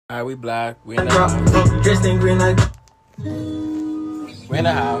Alright, we black. We in the house. Dressed in green like. We in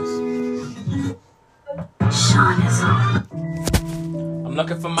the house. Sean is on. I'm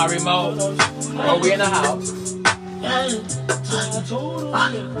looking for my remote. Oh, we in the house.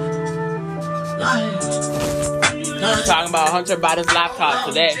 I'm talking about Hunter bought his laptop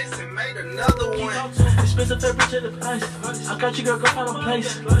today. Expensive temperature the price. I got you, girl, go find a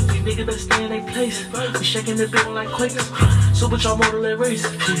place. These niggas that stay in their place. We shaking the building like quakes. Supercharged motor race.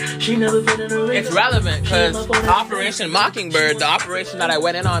 She never been in a race. It's relevant because Operation Mockingbird, the operation that I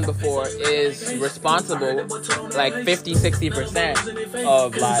went in on before, is responsible like 50-60%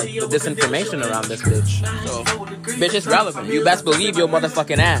 of like the disinformation around this bitch. So, bitch, it's relevant. You best believe your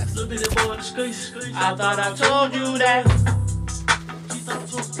motherfucking ass. I thought I told you that.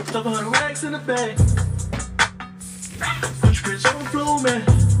 Stuff 100 racks in the bag. Which Chris on the floor, man?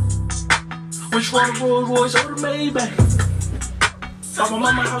 Which one Rolls Royce or the Maybach? Got my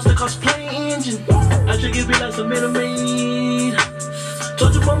mama house that cost plain engine. I should give it like some minute maid.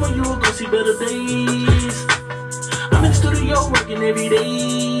 Told your mama you would go see better days. I'm in the studio working every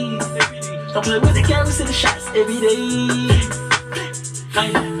day. Don't play with the cameras and the shots every day.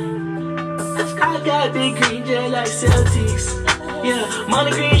 I got big green jet like Celtics. Yeah,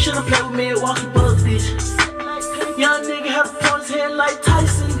 money green shouldn't play with Milwaukee Bucks, bitch. Young nigga have a point head like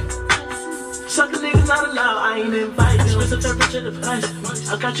Tyson. Sucker niggas not allowed, I ain't invited. Expensive temperature the price.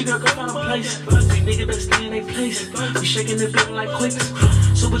 I got you, girl, go find a place. These niggas better stay in their place. We shaking the building like quakes.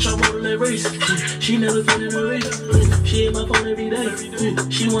 Supercharged motor race. She never been in a race. She hit my phone every day.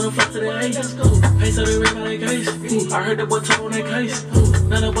 She wanna fuck to the A. Pay so they ring by that case. I heard that boy talk on that case.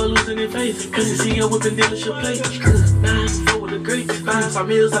 Now that boy losing their faith. Cause he see her whipping dealership plate. 9-4 with the great. 5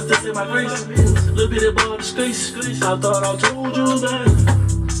 meals, I still say my grace. Little bit above the space. I thought I told you that.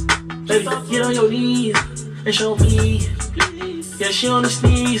 Baby, get on your knees and show me. Yeah, she on the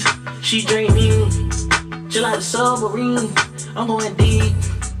sneeze. She drain me. She like a submarine. I'm going deep.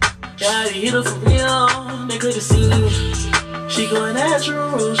 Yeah, they hit her for real. They could've seen. She going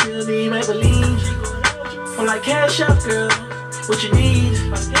natural. She'll be Maybelline. I'm like, cash up, girl. What you need?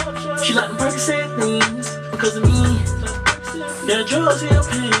 She like the Percocet things because of me. Yeah, drugs heal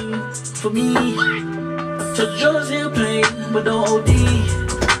pain for me. So the drugs heal pain, but don't OD.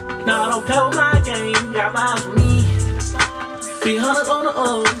 Nah, I don't play with my game. Got vibes for me. 300 on the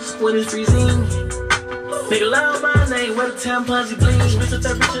O's when it's freezing. Nigga loud my name, where the tampons he bling. Expensive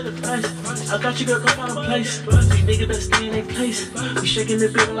temperature the price. I got you, girl, go find a place. These niggas better stay in their place. We shaking the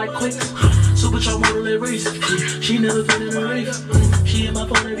building like quakes. Supercharged motor race. She never been in a race. She in my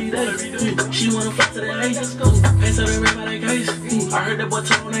phone every day. She wanna fuck to the A. Pay so they ring by that case. I heard that boy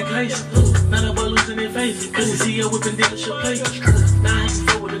talk on that case. Now that boy losing their faith. Cause he see her whipping dealership plate.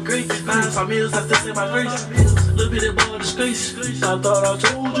 9-4 with the great. 5 meals, I still say my grace. Little bit above the space. I thought I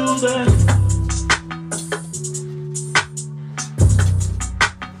told you that.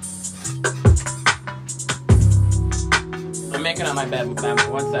 I'm making up my bed with them.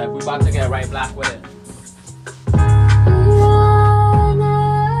 One sec. We about to get right black with it.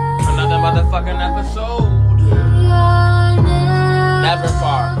 Another motherfucking episode. Never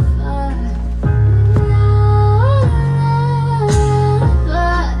far.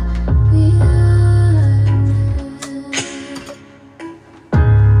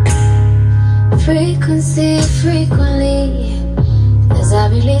 Frequency, frequently. As I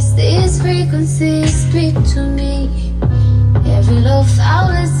release these frequencies, speak to me. Every low foul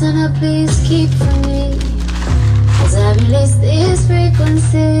listener, please keep from me. As I release these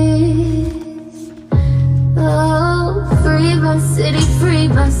frequencies. Oh, free my city, free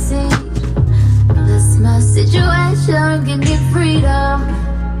my seed. Bless my situation, give me freedom.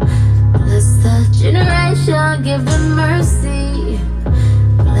 Bless the generation, give them mercy.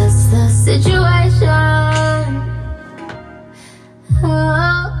 Bless the situation.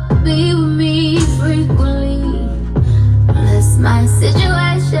 Oh, be with me frequently. Bless my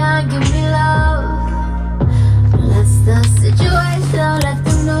situation, give me love. Bless the situation, let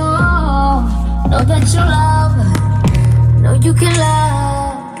them know that you love, know you can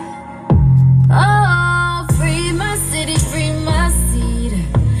love. Oh, free my city, free my seed.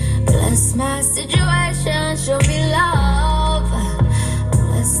 Bless my situation, show me love.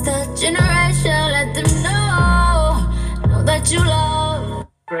 Bless the generation, let them know that you love.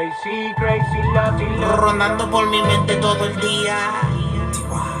 Crazy, crazy, lovely, lovely. Rondando por mi mente todo el día.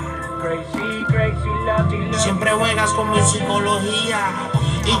 Crazy, crazy, lovely, lovely. Siempre juegas con mi psicología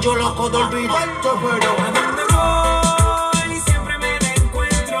y yo loco de olvidarte, pero ¿a dónde voy? Siempre me la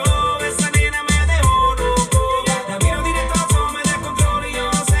encuentro. Esa nena me dejó loco. La miro directo a los ojos, me descontrolo y yo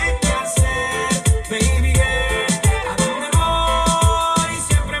no sé qué hacer. Baby girl, ¿a dónde voy?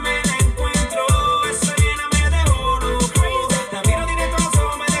 Siempre me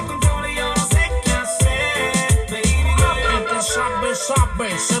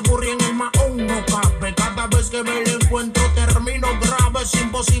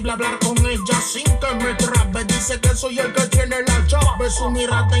imposible hablar con ella sin que me trabe. Dice que soy el que tiene la llave. Su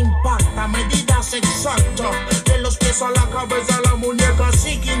mirada impacta, medidas exactas. De los pies a la cabeza, la muñeca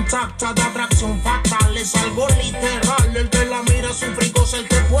sigue intacta. De atracción fatal, es algo literal. El que la mira es un frigo, es el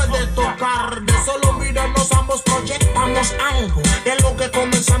que puede tocar. De solo mirarnos ambos proyectamos algo. De lo que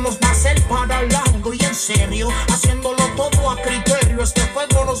comenzamos va a ser para largo. Y en serio, haciéndolo todo a criterio. Este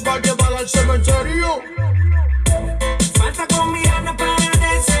fuego nos va a llevar al cementerio. Falta con mirarnos para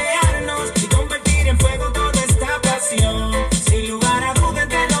desearnos y convertir en fuego toda esta pasión. Sin lugar a dudas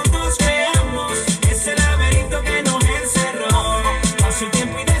entre los dos creamos ese laberinto que nos encerró. Pasó el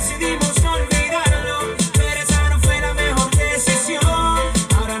tiempo y decidimos olvidarlo, pero esa no fue la mejor decisión.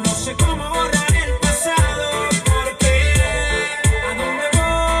 Ahora no sé cómo borrar el pasado, porque a donde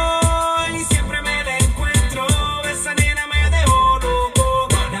voy siempre me la encuentro. Esa nena me dejó loco.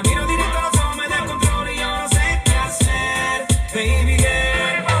 La miro directo a los ojos, me descontrolo y yo no sé qué hacer. Baby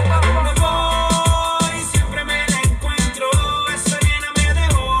girl, a donde voy siempre me la encuentro. Esa nena me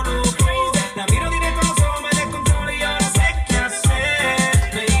dejó loco. La miro directo a los ojos, me descontrolo y yo no sé qué hacer.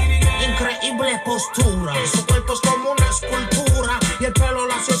 Baby girl. Increíble postura, su cuerpo es como una escultura y el pelo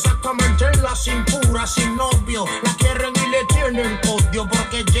lacio exactamente en la cintura. Sin novio, la quieren y le tienen odio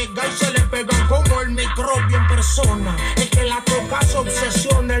porque llega y se le pegan como el microbio en persona. El que la toca se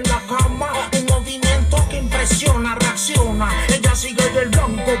obsesiona en la cama, un movimiento que impresiona, reacciona. Ella sigue del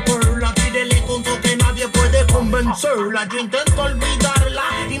blanco perla, tírele conto que nadie puede convencerla. Yo intento olvidarla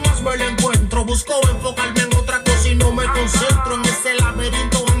y más me la encuentro. Busco enfocarme en otra cosa y no me concentro en ese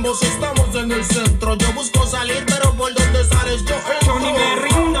laberinto. Ambos estamos en el centro. Yo busco salir, pero por donde sales yo entro. Yo ni me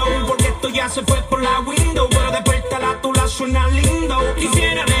rindo, porque esto ya se fue por la window. Pero despertala, tú la suena lindo.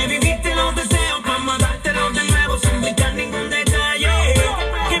 Quisiera revivirte los deseos para matártelos de nuevo sin brincar ningún detalle.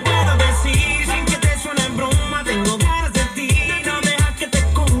 ¿Qué puedo decir sin que te suene en broma? Tengo ganas de ti, no dejas que te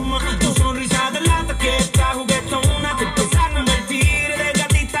coma. Tu sonrisa de lata que está juguetona te empieza a convertir de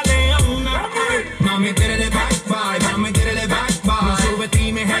gatita leona. Mami, tírale bye bye, mami, tírale bye bye. No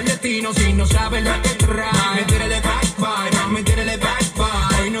subestimes el destino si no sabes lo que trae. Mami, tírale bye bye, mami, tírale bye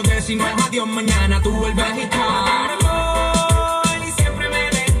bye. Hoy no decimos adiós, mañana tú vuelves a estar. Y siempre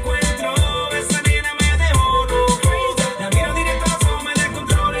me la encuentro. Esa nena me dejó loco. La miro directo a los ojos, me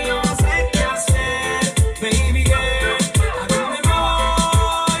descontrolo y yo no sé qué hacer. Baby girl, a donde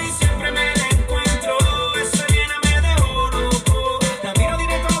voy siempre me la encuentro. Esa nena me dejó loco. La miro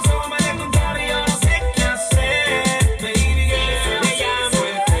directo a los ojos, me descontrolo y yo no sé qué hacer. Baby girl, me llamo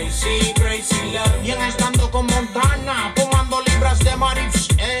el Crazy, Crazy Love. Y en estando con Montana, fumando libras de marihuana.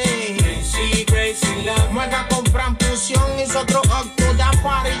 Crazy, Crazy Love. Muega compran fusión, hizo otro acto de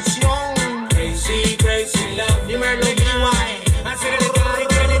aparición. Crazy, Crazy Love. Dímelo, D.Y. Hacer el y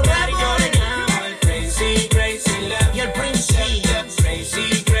yo le llamo el Crazy, Crazy Love. Y el Prince, Crazy,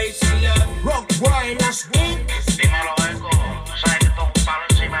 Crazy Love. Rockwell, las Knicks. Dímelo, Eco. Tú sabes que esto es un palo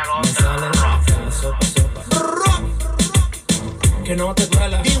encima del otro. Rock, Que no te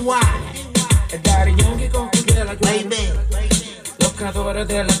duela. D.Y. El Daddy Yankee con de la Baby. Los creadores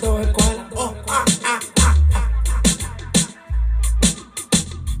de las dos escuelas. Oh,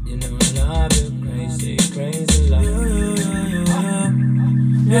 You know I love you, crazy, crazy love.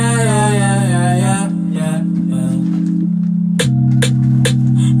 Yeah.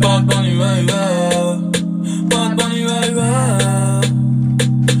 Bad Bunny, baby. Bad Bunny, baby.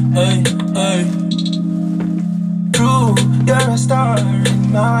 Hey. True, you're a star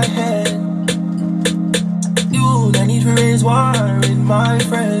in my head. You that need to raise war in my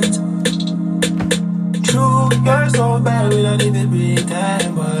friends. True, you're so bad we don't even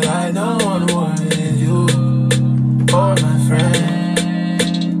pretend, but I don't wanna war with you or my friend.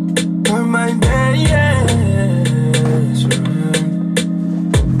 You're my best friend.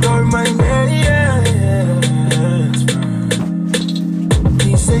 You're my best friend.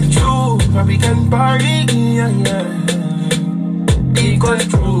 He said true, but we can party, yeah. Equal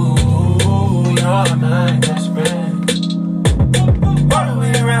true, you're my best friend. All the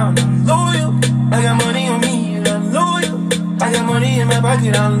way around, I'm loyal. I got money on me and I'm loyal. I got money in my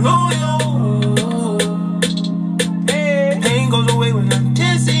pocket, I'm loyal. Pain goes away when I'm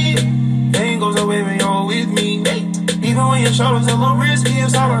tipsy. Pain goes away when you're with me. Even when your shoulders a little risky,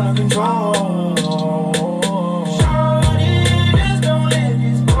 it's all out of control. Shawty, just don't let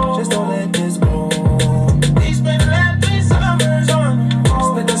this go. Just don't let this go. We spent the last 3 summers on the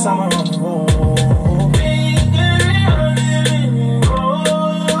road. Spent the summer on the road.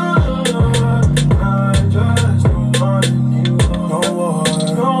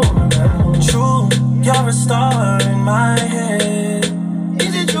 You're a star in my head.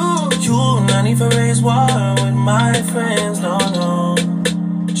 Is it true? You not need to raise war with my friends, no.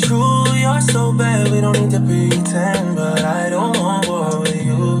 So bad we don't need to pretend, but I don't want war with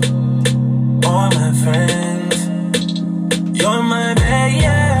you or my friends. You're my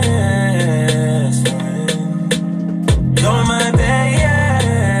best friend. You're my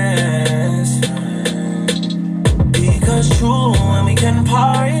best friend. Because true, when we can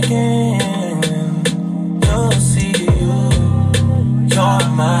part again, you'll see you're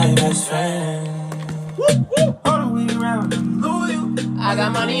my best friend. All the way around, loyal. I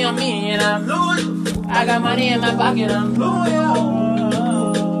got money on me and I'm loyal. I got money in my pocket, I'm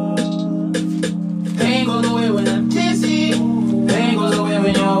loyal. Pain goes away when I'm kissy. Pain goes away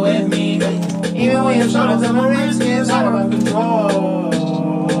when you're with me. Even when you're short of my risk, it's out of my control.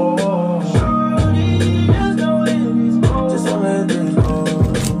 Just don't let this go.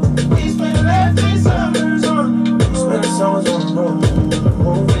 He spent the last 3 summers on Spend the summers on the road.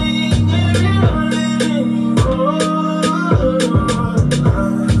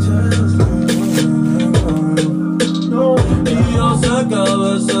 Y yo sé que a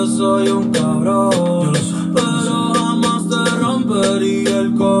veces soy un cabrón, pero jamás te rompería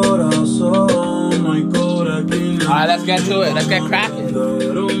el corazón. No hay cobre aquí. Alright, let's get to it. Let's get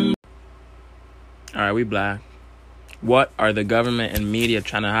cracking. Alright, we black. What are the government and media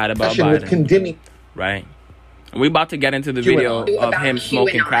trying to hide about Biden? Condemning. Right. We about to get into the video of him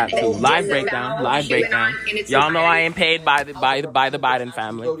smoking crack too. Live breakdown. Y'all know I ain't paid by the Biden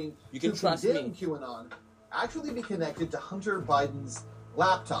family. You can trust me. QAnon actually be connected to Hunter Biden's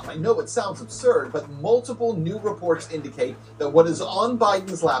laptop. I know it sounds absurd, but multiple new reports indicate that what is on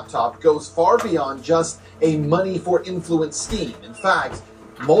Biden's laptop goes far beyond just a money for influence scheme. In fact,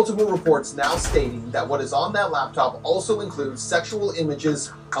 multiple reports now stating that what is on that laptop also includes sexual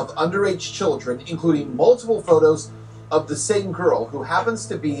images of underage children, including multiple photos of the same girl who happens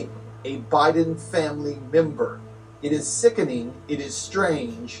to be a Biden family member. It is sickening, it is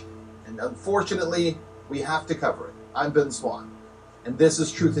strange, and unfortunately, we have to cover it. I'm Ben Swan, and this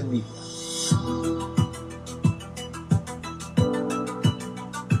is Truth in Media.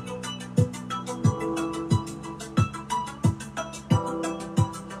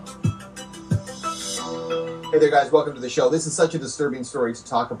 Hey there, guys. Welcome to the show. This is such a disturbing story to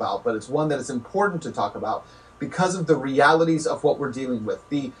talk about, but it's one that is important to talk about because of the realities of what we're dealing with.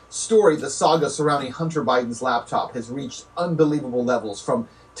 The story, the saga surrounding Hunter Biden's laptop has reached unbelievable levels, from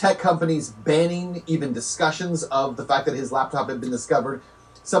tech companies banning even discussions of the fact that his laptop had been discovered.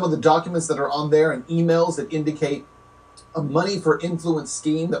 Some of the documents that are on there and emails that indicate a money for influence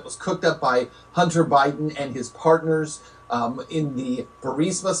scheme that was cooked up by Hunter Biden and his partners in the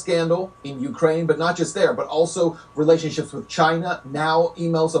Burisma scandal in Ukraine, but not just there, but also relationships with China, now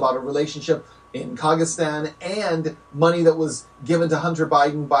emails about a relationship in Kazakhstan, and money that was given to Hunter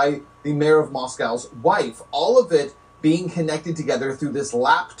Biden by the mayor of Moscow's wife. All of it being connected together through this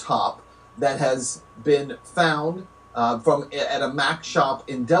laptop that has been found at a Mac shop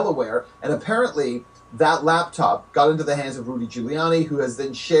in Delaware, and apparently that laptop got into the hands of Rudy Giuliani, who has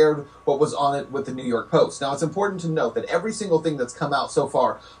then shared what was on it with the New York Post. Now, it's important to note that every single thing that's come out so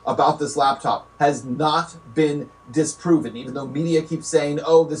far about this laptop has not been disproven, even though media keeps saying,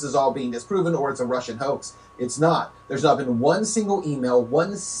 oh, this is all being disproven, or it's a Russian hoax. It's not. There's not been one single email,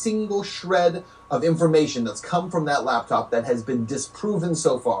 one single shred of information that's come from that laptop that has been disproven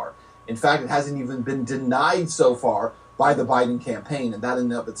so far. In fact, it hasn't even been denied so far by the Biden campaign, and that in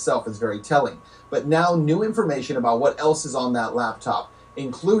and of itself is very telling. But now new information about what else is on that laptop,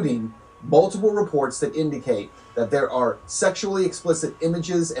 including multiple reports that indicate that there are sexually explicit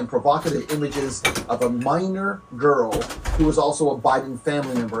images and provocative images of a minor girl who is also a Biden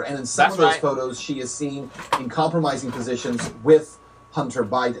family member. And in some of those photos, she is seen in compromising positions with Hunter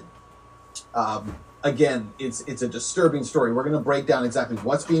Biden. Again, it's a disturbing story. We're going to break down exactly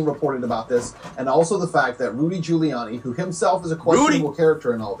what's being reported about this, and also the fact that Rudy Giuliani, who himself is a questionable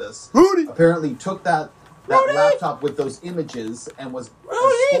character in all this, apparently took that laptop with those images and was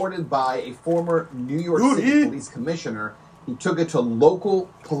escorted by a former New York City police commissioner. He took it to local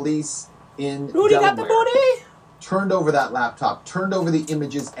police in Delaware, turned over that laptop, turned over the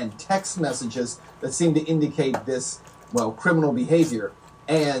images and text messages that seem to indicate this, well, criminal behavior.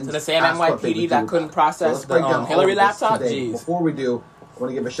 And to the same NYPD that couldn't process the Hillary laptop? Jeez. Before we do, I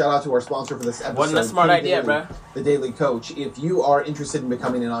want to give a shout out to our sponsor for this episode. Wasn't a smart idea, bro. The Daily Coach. If you are interested in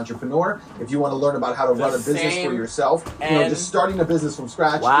becoming an entrepreneur, if you want to learn about how to run a business for yourself, just starting a business from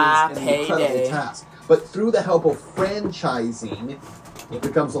scratch is an incredible task. But through the help of franchising, it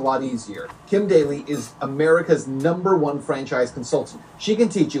becomes a lot easier. Kim Daly is America's #1 franchise consultant. She can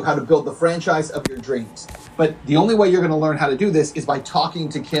teach you how to build the franchise of your dreams. But the only way you're going to learn how to do this is by talking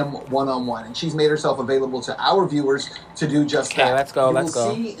to Kim one-on-one. And she's made herself available to our viewers to do just that. Okay, let's go, You let's will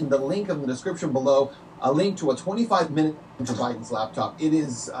go. see in the link in the description below a link to a 25-minute Hunter Biden's laptop. It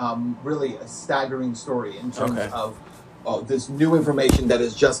is really a staggering story in terms of this new information that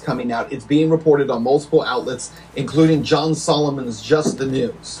is just coming out. It's being reported on multiple outlets, including John Solomon's Just the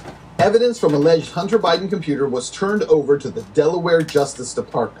News. Evidence from alleged Hunter Biden computer was turned over to the Delaware Justice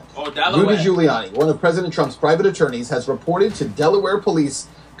Department. Oh, Delaware. Rudy Giuliani, one of President Trump's private attorneys, has reported to Delaware police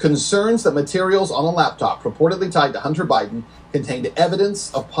concerns that materials on a laptop purportedly tied to Hunter Biden contained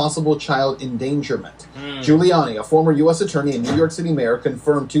evidence of possible child endangerment. Giuliani, a former U.S. attorney and New York City mayor,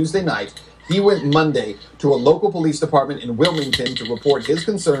 confirmed Tuesday night he went Monday to a local police department in Wilmington to report his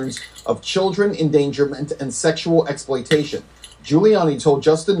concerns of children endangerment and sexual exploitation. Giuliani told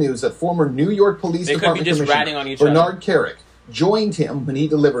Just the News that former New York Police Department Commissioner Bernard Carrick joined him when he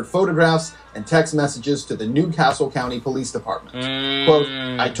delivered photographs and text messages to the New Castle County Police Department. Quote,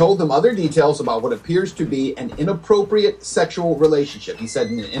 I told them other details about what appears to be an inappropriate sexual relationship, he said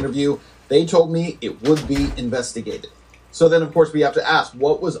in an interview. They told me it would be investigated. So then, of course, we have to ask,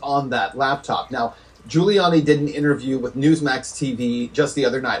 what was on that laptop? Now, Giuliani did an interview with Newsmax TV just the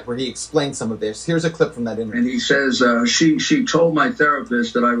other night where he explained some of this. Here's a clip from that interview. And he says, she told my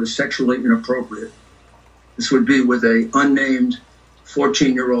therapist that I was sexually inappropriate. This would be with a unnamed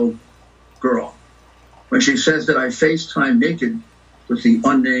 14-year-old girl. When she says that I FaceTime naked with the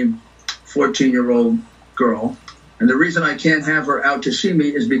unnamed 14-year-old girl, and the reason I can't have her out to see me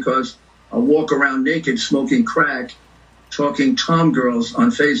is because I walk around naked smoking crack, talking tom girls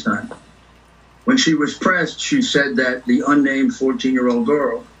on FaceTime. When she was pressed, she said that the unnamed 14-year-old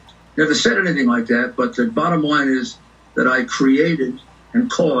girl never said anything like that, but the bottom line is that I created and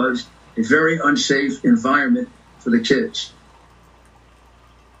caused a very unsafe environment for the kids.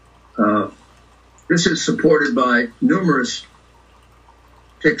 This is supported by numerous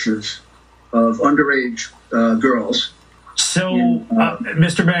pictures of underage girls. So,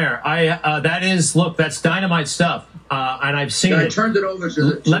 Mr. Mayor, that's dynamite stuff, and I've seen it. I turned it over to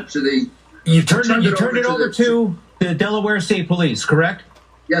the You turned it over to the Delaware State Police, correct?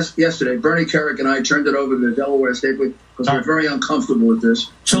 Yes, yesterday. Bernie Carrick and I turned it over to the Delaware State Police because we're very uncomfortable with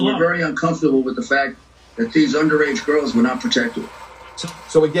this. So we're very uncomfortable with the fact that these underage girls were not protected.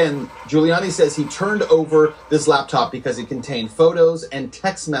 So again, Giuliani says he turned over this laptop because it contained photos and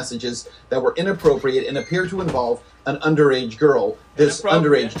text messages that were inappropriate and appeared to involve an underage girl. This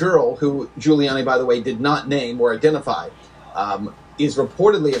underage girl, who Giuliani, by the way, did not name or identify, is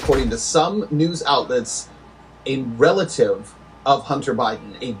reportedly, according to some news outlets, a relative of Hunter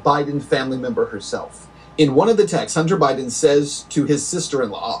Biden, a Biden family member herself. In one of the texts, Hunter Biden says to his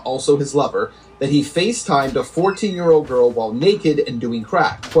sister-in-law, also his lover, that he FaceTimed a 14-year-old girl while naked and doing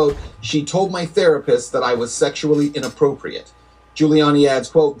crack. Quote, she told my therapist that I was sexually inappropriate. Giuliani adds,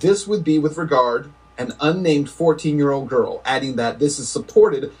 quote, this would be with regard an unnamed 14-year-old girl, adding that this is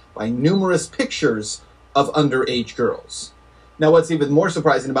supported by numerous pictures of underage girls. Now, what's even more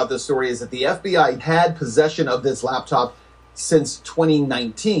surprising about this story is that the FBI had possession of this laptop since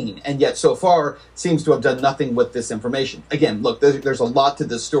 2019, and yet so far seems to have done nothing with this information. Again, look, there's a lot to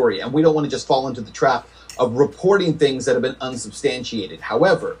this story, and we don't want to just fall into the trap of reporting things that have been unsubstantiated.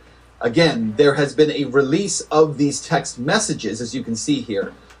 However, again, there has been a release of these text messages, as you can see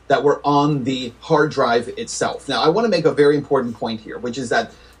here, that were on the hard drive itself. Now, I want to make a very important point here, which is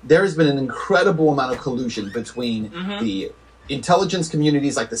that there has been an incredible amount of collusion between the intelligence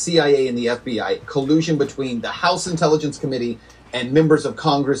communities like the CIA and the FBI, collusion between the House Intelligence Committee and members of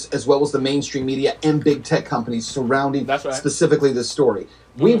Congress, as well as the mainstream media and big tech companies surrounding specifically this story.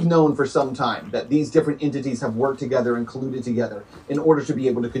 We've known for some time that these different entities have worked together and colluded together in order to be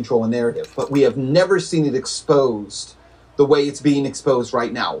able to control a narrative, but we have never seen it exposed the way it's being exposed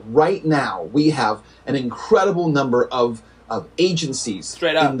right now. Right now, we have an incredible number of agencies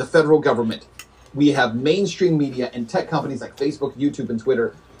in the federal government. We have mainstream media and tech companies like Facebook, YouTube, and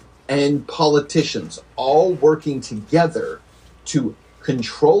Twitter, and politicians all working together to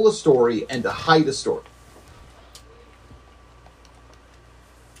control a story and to hide a story.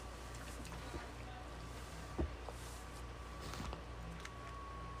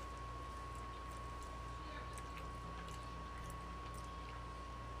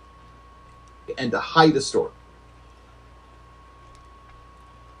 And to hide a story.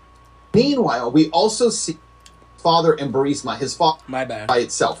 Meanwhile, we also see Father and Burisma, his father by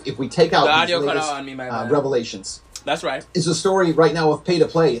itself. If we take out these latest revelations, that's right. It's a story right now of pay to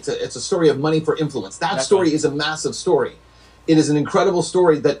play. It's a story of money for influence. That story is a massive story. it is an incredible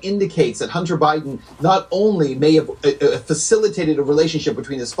story that indicates that Hunter Biden not only may have facilitated a relationship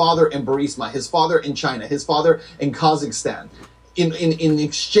between his father and Burisma, his father in China, his father in Kazakhstan, in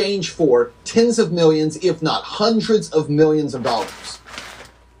exchange for tens of millions, if not hundreds of millions of dollars.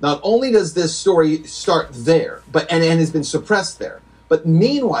 Not only does this story start there, and has been suppressed there, but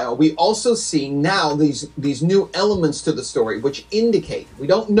meanwhile, we also see now these new elements to the story, which indicate, we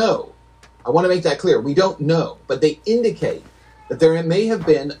don't know, I want to make that clear, we don't know, but they indicate that there may have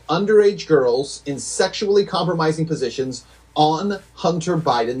been underage girls in sexually compromising positions on Hunter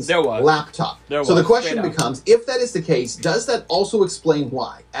Biden's laptop. So the question becomes, if that is the case, does that also explain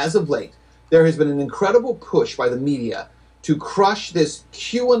why, as of late, there has been an incredible push by the media to crush this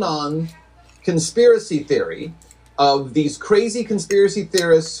QAnon conspiracy theory of these crazy conspiracy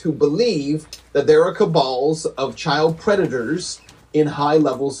theorists who believe that there are cabals of child predators in high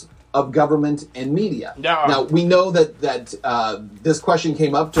levels of government and media. Now, we know that this question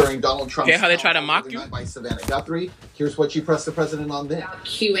came up during Donald Trump's how they try to mock you? By Savannah Guthrie. Here's what she pressed the president on then.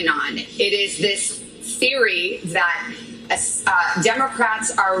 QAnon. It is this theory that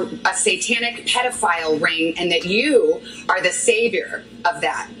Democrats are a satanic pedophile ring and that you are the savior of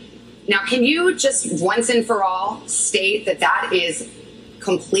that. Now, can you just once and for all state that that is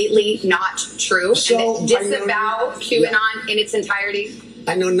completely not true and disavow QAnon in its entirety?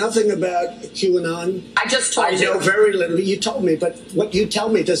 I know nothing about QAnon. I just told you. I know very little. You told me, but what you tell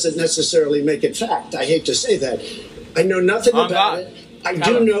me doesn't necessarily make it fact. I hate to say that. I know nothing about it. I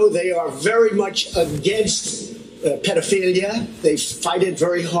do know they are very much against pedophilia. They fight it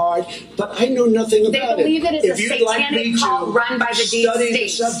very hard, but I know nothing about it. They believe it is a satanic cult run by the deep state. The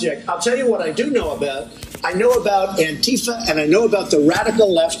subject. I'll tell you what I do know about. I know about Antifa, and I know about the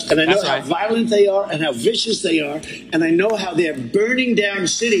radical left, and I know how violent they are and how vicious they are, and I know how they're burning down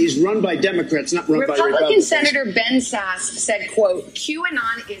cities run by Democrats, not run by Republicans. Republican Senator Ben Sasse said, quote,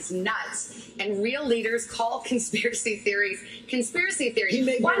 QAnon is nuts, and real leaders call conspiracy theories conspiracy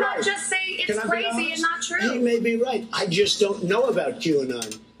theories. Why not just say it's crazy and not true? He may be right. I just don't know about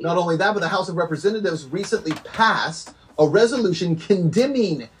QAnon. Not only that, but the House of Representatives recently passed a resolution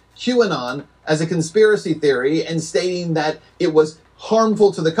condemning QAnon as a conspiracy theory and stating that it was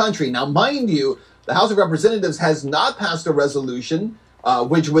harmful to the country. Now, mind you, the House of Representatives has not passed a resolution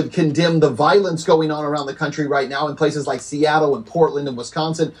which would condemn the violence going on around the country right now in places like Seattle and Portland and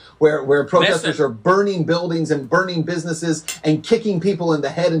Wisconsin, where protesters are burning buildings and burning businesses and kicking people in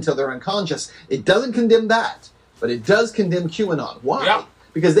the head until they're unconscious. It doesn't condemn that, but it does condemn QAnon. Why? Yeah.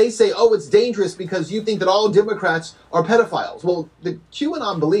 Because they say, oh, it's dangerous because you think that all Democrats are pedophiles. Well, the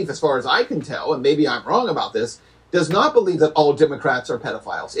QAnon belief, as far as I can tell, and maybe I'm wrong about this, does not believe that all Democrats are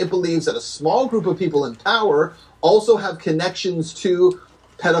pedophiles. It believes that a small group of people in power also have connections to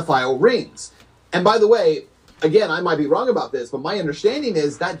pedophile rings. And by the way, again, I might be wrong about this, but my understanding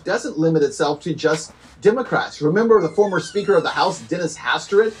is that doesn't limit itself to just Democrats. Remember the former Speaker of the House, Dennis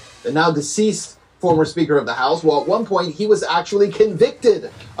Hastert, the now deceased former Speaker of the House? Well, at one point, he was actually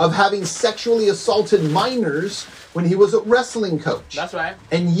convicted of having sexually assaulted minors when he was a wrestling coach. That's right.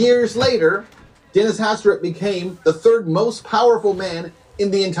 And years later, Dennis Hastert became the third most powerful man in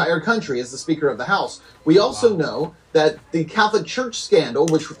the entire country as the Speaker of the House. We also know that the Catholic Church scandal,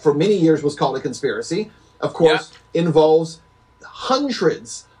 which for many years was called a conspiracy, of course, involves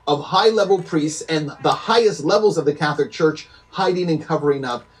hundreds of high-level priests and the highest levels of the Catholic Church hiding and covering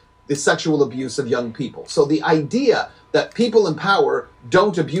up the sexual abuse of young people. So the idea that people in power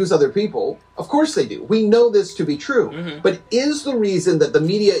don't abuse other people, of course they do. We know this to be true. But is the reason that the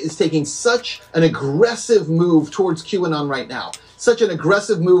media is taking such an aggressive move towards QAnon right now, such an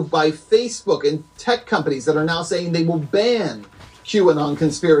aggressive move by Facebook and tech companies that are now saying they will ban QAnon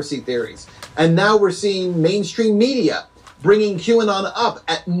conspiracy theories? And now we're seeing mainstream media bringing QAnon up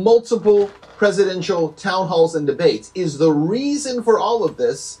at multiple presidential town halls and debates. Is the reason for all of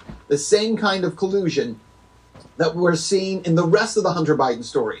this the same kind of collusion that we're seeing in the rest of the Hunter Biden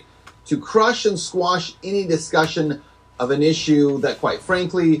story, to crush and squash any discussion of an issue that, quite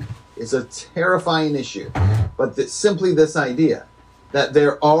frankly, is a terrifying issue, but that simply this idea that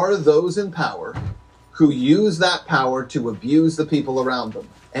there are those in power who use that power to abuse the people around them.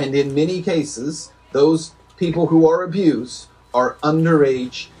 And in many cases, those people who are abused are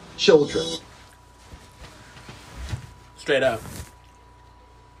underage children. Straight up.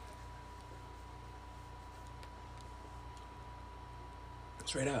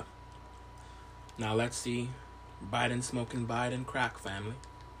 Straight up. Now let's see Biden smoking Biden crack, family.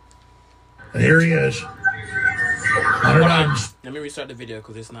 And here he is. Hold on. Let me restart the video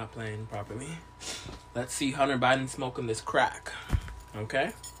because it's not playing properly. Let's see Hunter Biden smoking this crack.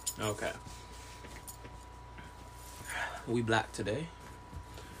 Okay? Okay. We black today.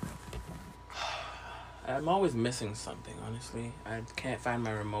 I'm always missing something, honestly. I can't find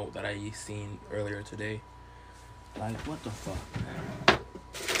my remote that I seen earlier today. Like, what the fuck, man?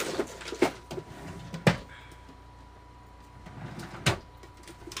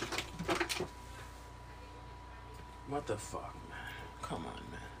 What the fuck, man? Come on,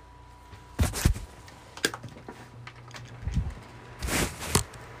 man.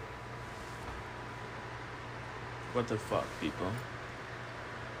 What the fuck, people?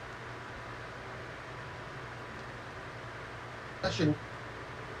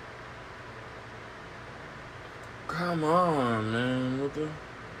 Come on, man. What the...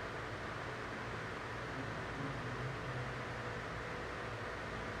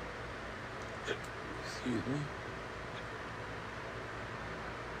 Excuse me.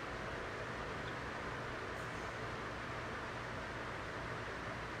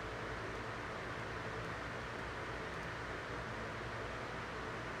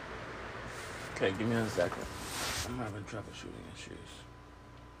 Okay, give me a second. I'm having troubleshooting issues.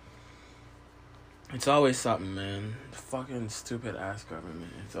 It's always something, man. Fucking stupid ass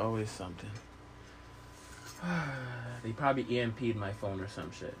government. It's always something. They probably EMP'd my phone or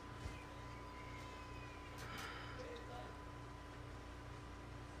some shit.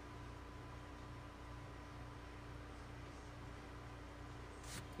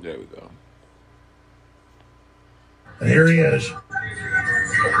 There we go. And here he is.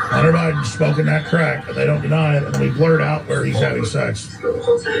 Hunter Biden smoking that crack, but they don't deny it, and we blurred out where he's having sex.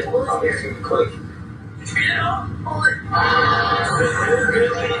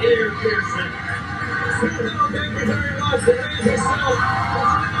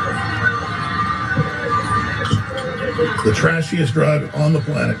 The trashiest drug on the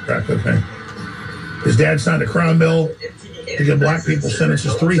planet, crack cocaine. His dad signed a crime bill to give black people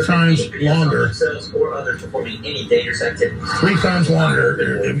sentences 3 times longer. 3 times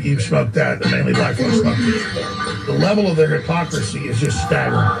longer if you smoke that, and mainly black folks smoke. The level of their hypocrisy is just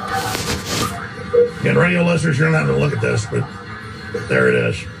staggering. Again, radio listeners, you're not going to look at this, but there it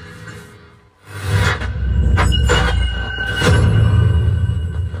is.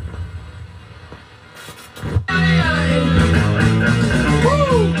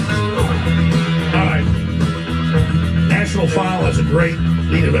 File has a great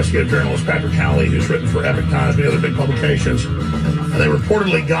lead investigative journalist, Patrick Howley, who's written for Epic Times, many other big publications. And they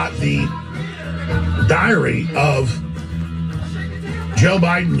reportedly got the diary of Joe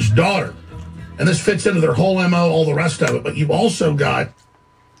Biden's daughter. And this fits into their whole MO, all the rest of it. But you've also got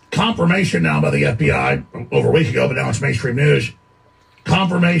confirmation now by the FBI over a week ago, but now it's mainstream news.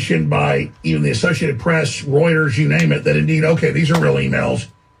 Confirmation by even the Associated Press, Reuters, you name it, that indeed, okay, these are real emails.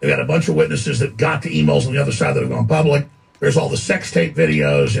 They've got a bunch of witnesses that got the emails on the other side that have gone public. There's all the sex tape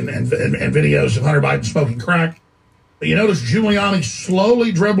videos and videos of Hunter Biden smoking crack. But you notice Giuliani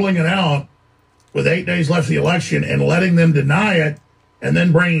slowly dribbling it out with 8 days left of the election and letting them deny it and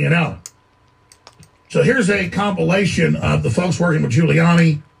then bringing it out. So here's a compilation of the folks working with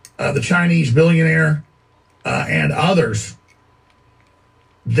Giuliani, the Chinese billionaire, and others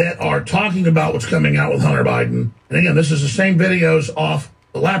that are talking about what's coming out with Hunter Biden. And again, this is the same videos off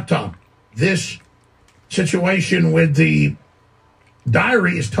the laptop. This situation with the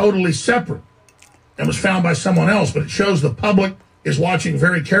diary is totally separate and was found by someone else, but it shows the public is watching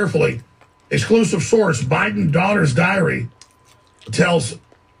very carefully. Exclusive source, Biden daughter's diary tells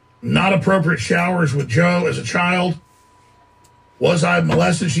not appropriate showers with Joe as a child. Was I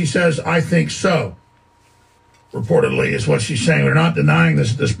molested? She says, I think so. Reportedly is what she's saying. They're not denying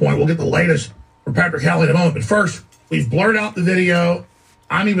this at this point. We'll get the latest from Patrick Howley in a moment. But first, we've blurred out the video.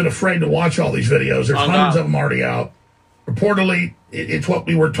 I'm even afraid to watch all these videos. There's hundreds of them already out. Reportedly, it's what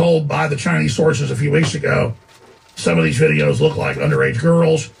we were told by the Chinese sources a few weeks ago. Some of these videos look like underage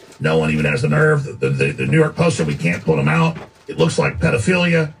girls. No one even has the nerve. The New York Post said we can't put them out. It looks like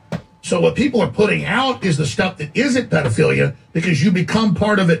pedophilia. So what people are putting out is the stuff that isn't pedophilia because you become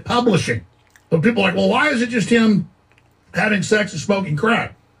part of it publishing. So people are like, well, why is it just him having sex and smoking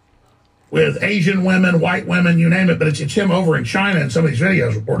crack with Asian women, white women, you name it, but it's him over in China in some of these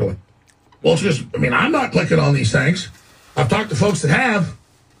videos, reportedly. Well, it's just, I mean, I'm not clicking on these things. I've talked to folks that have,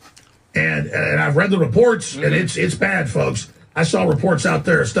 and I've read the reports, and it's bad, folks. I saw reports out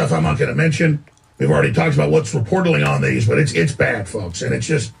there of stuff I'm not going to mention. We've already talked about what's reportedly on these, but it's bad, folks, and it's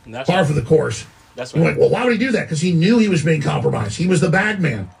just par for the course. That's right. Like, well, why would he do that? Because he knew he was being compromised. He was the bag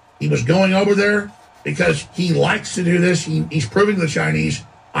man. He was going over there because he likes to do this. He's proving to the Chinese,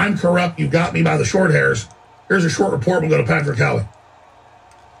 I'm corrupt. You got me by the short hairs. Here's a short report. We'll go to Patrick Howley.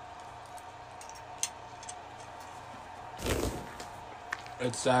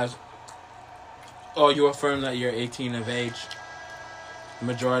 It says, Oh, you affirm that you're 18 of age.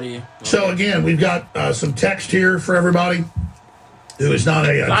 Majority. Okay. So again, we've got some text here for everybody who is not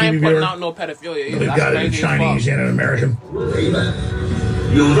a I TV ain't viewer. putting out no pedophilia either. We've That's got a crazy as Chinese fuck. and an American.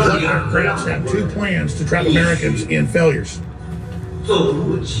 Democrats have 2 plans to trap Americans in failures.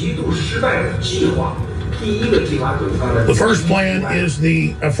 The first plan is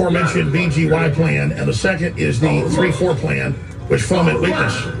the aforementioned BGY plan, and the second is the 3-4 plan, which foments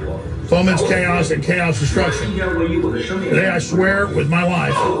weakness, foments chaos and chaos destruction. Today I swear with my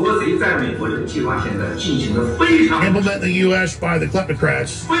life, implement the U.S. by the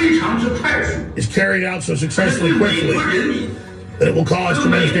kleptocrats is carried out so successfully quickly that it will cause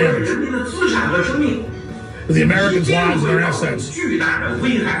tremendous damage to the Americans' lives and their assets.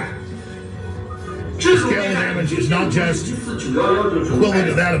 The scale of damage is not just equivalent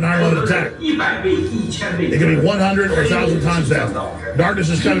to that of 9/11 attack. It can be 100 or 1,000 times that. Darkness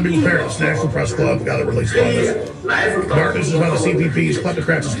is coming to be prepared. It's the National Press Club. Got to release a lot of this. Darkness is by the CPPs.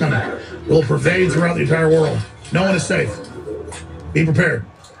 Kleptocrats is coming. It will pervade throughout the entire world. No one is safe. Be prepared.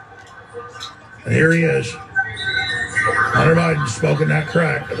 And here he is. Hunter Biden smoking that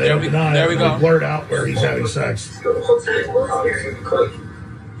crack. They don't deny it. They blurt out where he's having sex.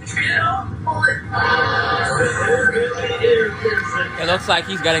 It looks like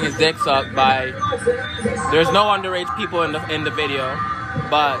he's getting his dick sucked by. There's no underage people in the video,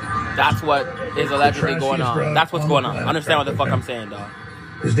 but that's what is allegedly going on. That's what's going on. Understand what the fuck I'm saying, dog.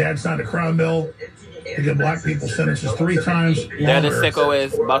 His dad signed a crime bill to give black people sentences 3 times longer. There the sicko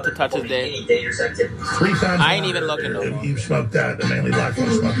is about to touch his dick. 3 times. I ain't even looking though. You've smoked that. The mainly black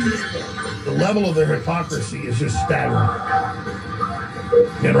folks smoke. The level of their hypocrisy is just staggering.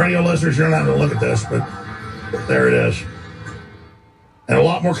 And radio listeners, you're not going to look at this, but there it is. And a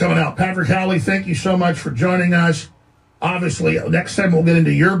lot more coming out. Patrick Howley, thank you so much for joining us. Obviously, next time we'll get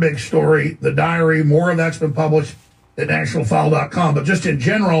into your big story, the diary. More of that's been published at nationalfile.com. But just in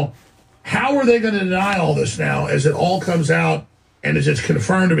general, how are they going to deny all this now as it all comes out and as it's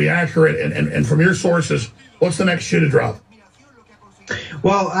confirmed to be accurate? And from your sources, what's the next shoe to drop?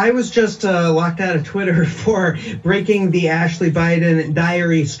 Well, I was just locked out of Twitter for breaking the Ashley Biden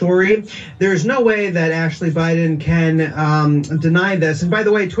diary story. There's no way that Ashley Biden can deny this. And by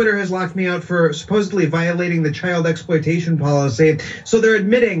the way, Twitter has locked me out for supposedly violating the child exploitation policy. So they're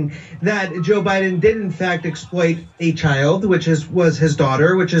admitting that Joe Biden did in fact exploit a child, which was his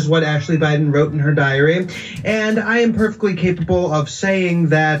daughter, which is what Ashley Biden wrote in her diary. And I am perfectly capable of saying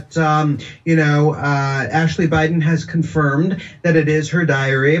that, Ashley Biden has confirmed that it is her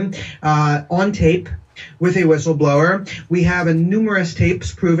diary on tape with a whistleblower. We have numerous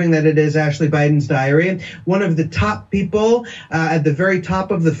tapes proving that it is Ashley Biden's diary. One of the top people at the very top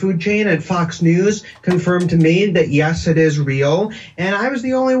of the food chain at Fox News confirmed to me that, yes, it is real. And I was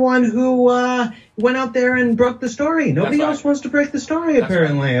the only one who went out there and broke the story. Nobody else wants to break the story,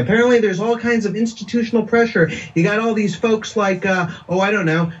 apparently. Apparently, there's all kinds of institutional pressure. You got all these folks like,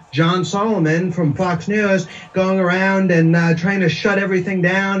 John Solomon from Fox News going around and trying to shut everything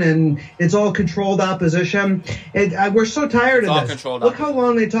down, and it's all controlled opposition. We're so tired of this. Look how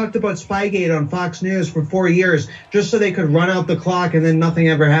long they talked about Spygate on Fox News for 4 years just so they could run out the clock, and then nothing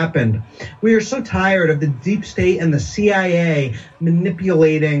ever happened. We are so tired of the deep state and the CIA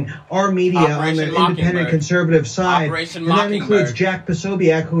manipulating our media on the independent conservative side. And that includes Jack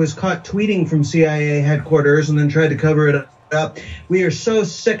Posobiec, who was caught tweeting from CIA headquarters and then tried to cover it up. We are so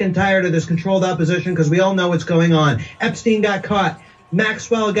sick and tired of this controlled opposition because we all know what's going on. Epstein got caught.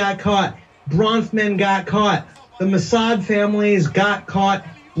 Maxwell got caught. Bronfman got caught. The Mossad families got caught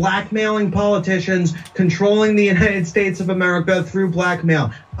blackmailing politicians, controlling the United States of America through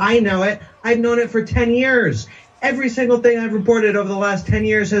blackmail. I know it. I've known it for 10 years. Every single thing I've reported over the last 10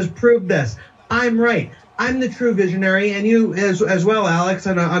 years has proved this. I'm right. I'm the true visionary, and you as well, Alex,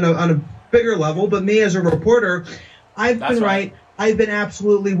 on a bigger level. But me as a reporter, I've been right. I've been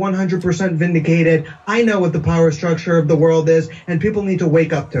absolutely 100% vindicated. I know what the power structure of the world is, and people need to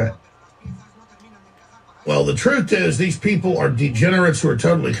wake up to it. Well, the truth is these people are degenerates who are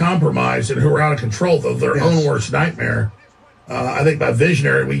totally compromised and who are out of control of their own worst nightmare. I think by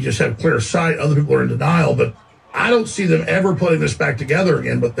visionary, we just have clear sight. Other people are in denial, but I don't see them ever putting this back together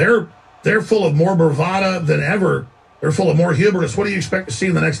again. But they're full of more bravado than ever. They're full of more hubris. What do you expect to see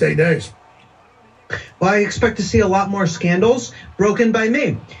in the next 8 days? Well, I expect to see a lot more scandals broken by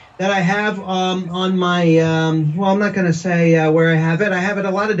me. that I have on my, well, I'm not going to say where I have it. I have it a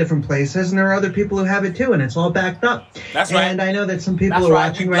lot of different places, and there are other people who have it too, and it's all backed up. That's right. And I know that some people are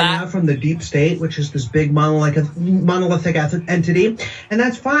watching right now from the deep state, which is this big monolithic entity, and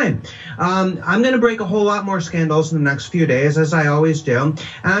that's fine. I'm going to break a whole lot more scandals in the next few days, as I always do, and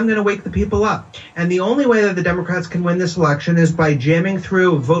I'm going to wake the people up. And the only way that the Democrats can win this election is by jamming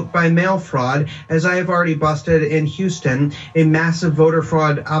through vote-by-mail fraud, as I have already busted in Houston, a massive voter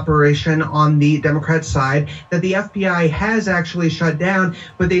fraud operation on the Democrat side that the FBI has actually shut down,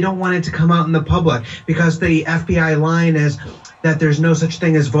 but they don't want it to come out in the public because the FBI line is that there's no such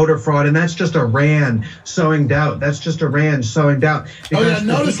thing as voter fraud, and that's just Iran sowing doubt. That's just Iran sowing doubt. Oh, yeah,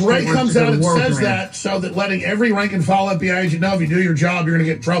 notice Ray comes out and says that so that letting every rank and file FBI agent know if you do your job, you're going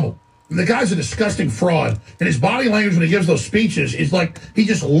to get in trouble. And the guy's a disgusting fraud. And his body language when he gives those speeches is like, he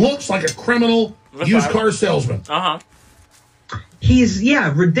just looks like a criminal used car salesman. Uh-huh. He's,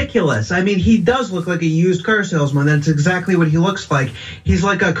 ridiculous. I mean, he does look like a used car salesman. That's exactly what he looks like. He's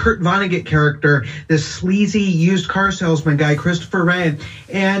like a Kurt Vonnegut character, this sleazy used car salesman guy, Christopher Wray.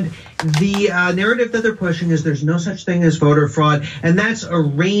 And the narrative that they're pushing is there's no such thing as voter fraud, and that's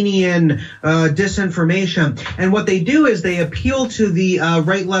Iranian disinformation. And what they do is they appeal to the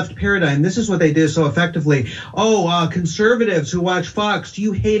right-left paradigm. This is what they do so effectively. Conservatives who watch Fox, do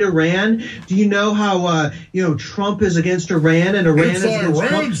you hate Iran? Do you know how Trump is against Iran and Iran is against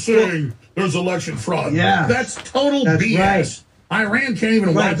Trump? Saying there's election fraud. Yeah, that's total BS. Right. Iran can't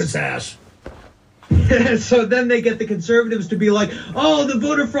even wipe its ass. So then they get the conservatives to be like, oh, the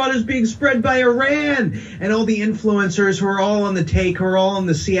voter fraud is being spread by Iran. And all the influencers who are all on the take, who are all on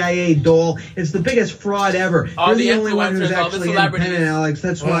the CIA dole. It's the biggest fraud ever. All You're the only one who's actually independent, Alex.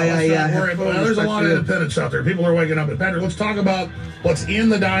 That's why there's a lot of independents out there. People are waking up. Patrick, let's talk about what's in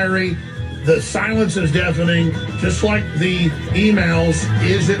the diary. The silence is deafening, just like the emails.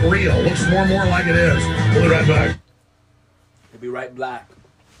 Is it real? Looks more and more like it is. We'll be right back. We'll be right back.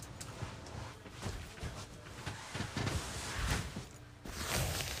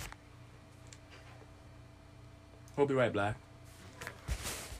 We'll be right back.